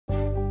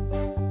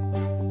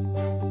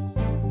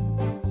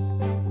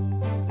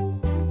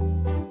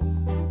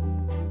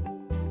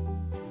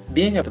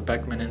Being at the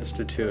Beckman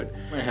Institute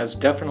has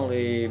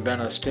definitely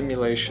been a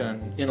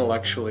stimulation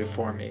intellectually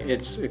for me.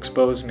 It's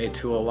exposed me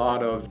to a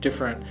lot of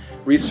different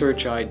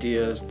research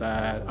ideas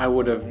that I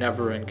would have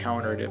never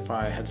encountered if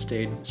I had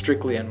stayed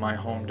strictly in my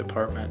home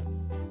department.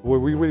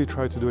 What we really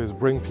try to do is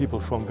bring people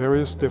from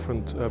various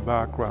different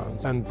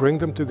backgrounds and bring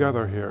them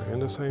together here in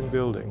the same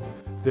building.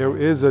 There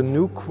is a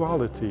new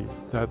quality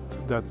that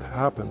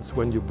happens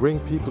when you bring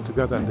people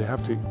together and they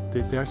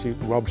actually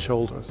rub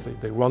shoulders.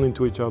 They run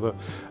into each other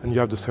and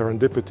you have the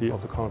serendipity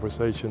of the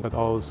conversation that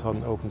all of a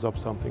sudden opens up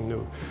something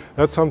new.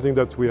 That's something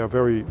that we are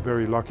very,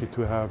 very lucky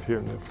to have here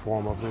in the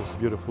form of this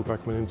beautiful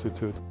Beckman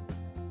Institute.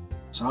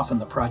 Often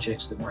the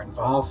projects that we're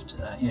involved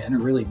in are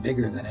really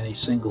bigger than any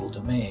single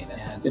domain,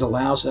 and it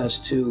allows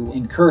us to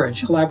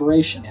encourage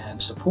collaboration and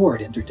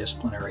support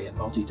interdisciplinary and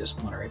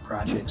multidisciplinary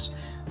projects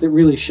that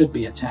really should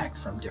be attacked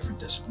from different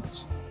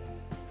disciplines.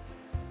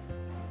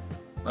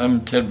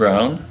 I'm Ted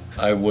Brown.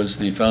 I was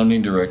the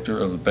founding director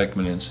of the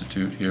Beckman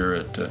Institute here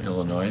at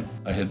Illinois.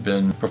 I had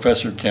been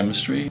professor of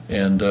chemistry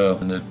and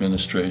in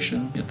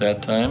administration at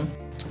that time.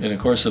 In the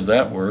course of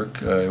that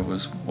work, I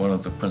was one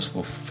of the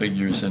principal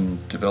figures in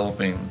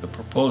developing the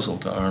proposal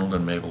to Arnold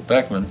and Mabel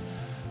Beckman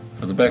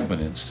for the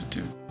Beckman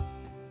Institute.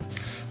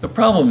 The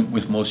problem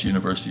with most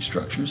university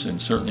structures, and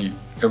certainly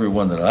every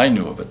one that I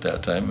knew of at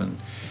that time,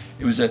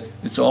 it was that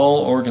it's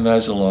all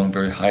organized along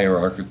very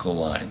hierarchical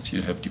lines.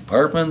 You have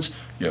departments,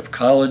 you have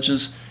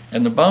colleges,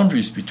 and the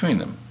boundaries between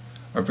them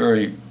are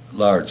very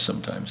large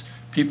sometimes.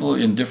 People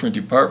in different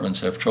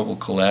departments have trouble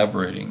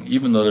collaborating,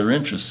 even though their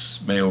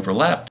interests may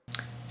overlap.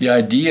 The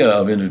idea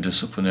of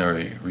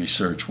interdisciplinary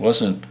research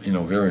wasn't,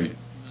 very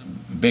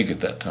big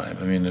at that time.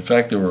 I mean, in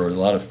fact, there were a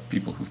lot of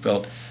people who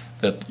felt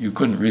that you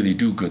couldn't really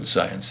do good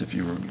science if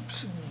you were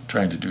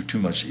trying to do too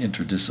much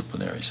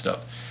interdisciplinary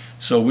stuff.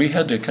 So we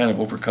had to kind of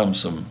overcome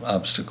some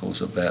obstacles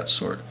of that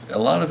sort. A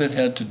lot of it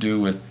had to do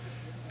with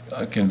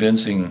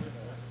convincing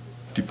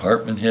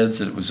department heads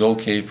that it was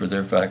okay for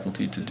their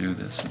faculty to do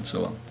this and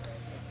so on.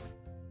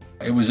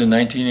 It was in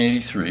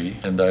 1983,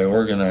 and I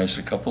organized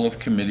a couple of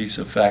committees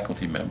of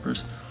faculty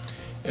members.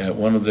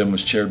 One of them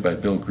was chaired by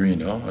Bill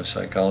Greeno, a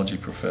psychology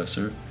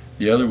professor.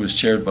 The other was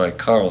chaired by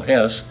Carl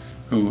Hess,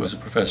 who was a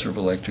professor of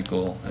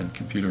electrical and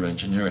computer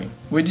engineering.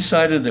 We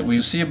decided that we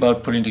would see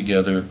about putting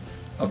together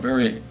a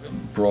very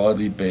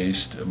broadly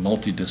based,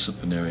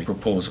 multidisciplinary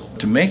proposal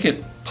to make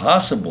it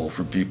possible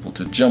for people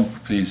to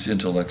jump these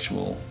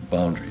intellectual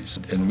boundaries.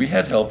 And we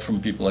had help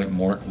from people like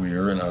Mort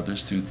Weir and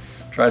others to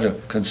try to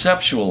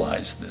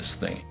conceptualize this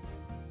thing.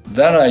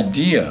 That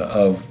idea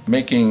of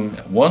making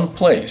one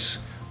place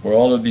where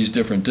all of these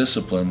different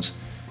disciplines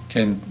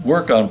can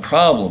work on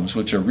problems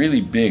which are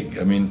really big.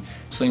 I mean,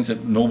 it's things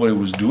that nobody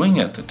was doing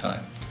at the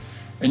time.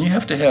 And you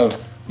have to have,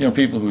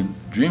 people who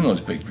dream those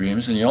big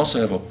dreams, and you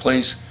also have a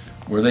place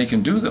where they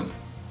can do them.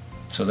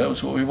 So that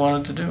was what we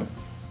wanted to do.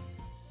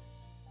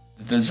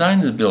 The design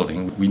of the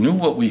building, we knew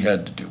what we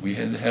had to do. We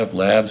had to have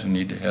labs, we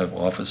needed to have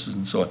offices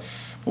and so on.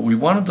 But we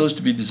wanted those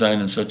to be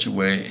designed in such a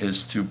way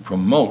as to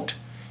promote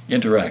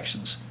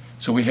interactions.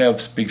 So we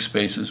have big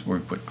spaces where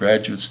we put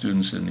graduate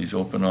students in these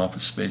open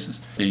office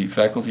spaces. The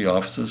faculty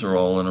offices are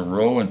all in a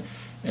row,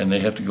 and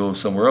they have to go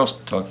somewhere else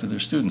to talk to their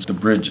students. The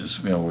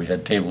bridges, we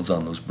had tables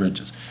on those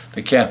bridges.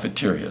 The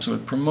cafeteria. So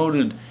it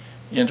promoted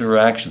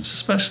interactions,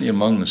 especially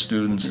among the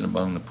students and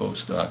among the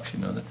postdocs.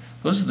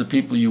 Those are the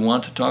people you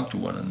want to talk to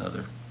one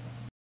another.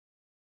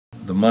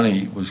 The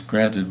money was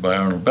granted by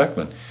Arnold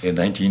Beckman in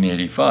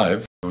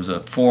 1985. There was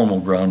a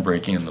formal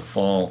groundbreaking in the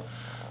fall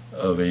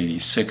of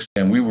 '86,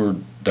 and we were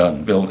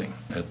done building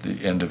at the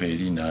end of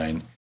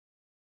 '89.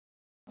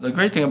 The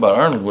great thing about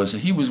Arnold was that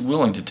he was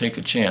willing to take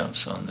a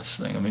chance on this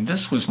thing. I mean,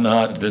 this was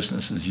not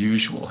business as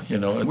usual,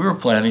 We were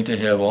planning to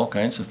have all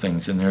kinds of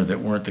things in there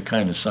that weren't the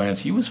kind of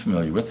science he was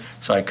familiar with,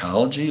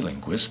 psychology,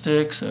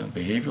 linguistics, and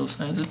behavioral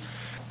sciences.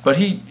 But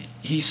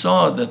he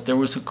saw that there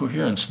was a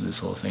coherence to this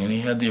whole thing, and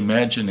he had the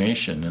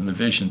imagination and the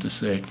vision to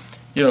say,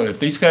 if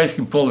these guys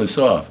can pull this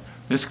off,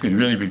 this could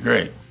really be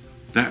great.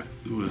 That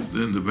was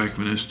then the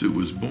Beckman Institute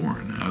was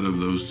born out of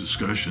those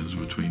discussions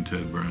between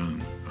Ted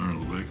Brown and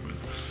Arnold Beckman,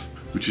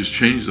 which has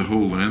changed the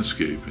whole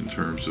landscape in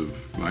terms of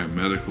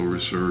biomedical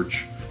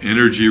research,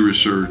 energy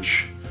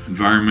research,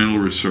 environmental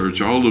research.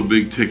 All the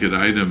big ticket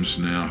items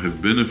now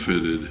have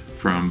benefited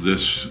from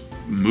this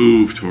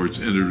move towards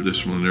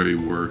interdisciplinary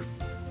work.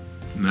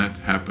 And that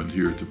happened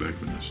here at the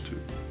Beckman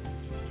Institute.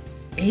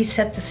 He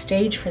set the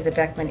stage for the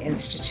Beckman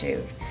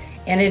Institute,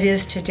 and it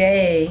is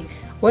today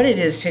what it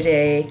is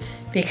today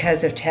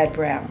because of Ted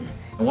Brown.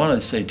 I want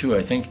to say too,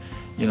 I think,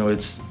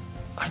 it's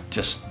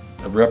just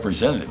a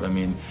representative. I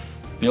mean,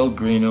 Bill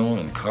Greeno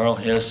and Carl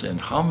Hess and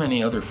how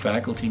many other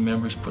faculty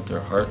members put their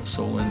heart and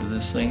soul into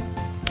this thing.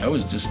 I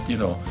was just,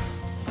 the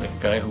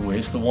guy who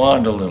waves the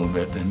wand a little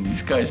bit, and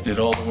these guys did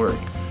all the work.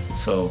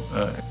 So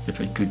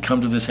if it could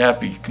come to this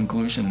happy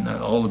conclusion,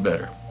 all the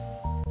better.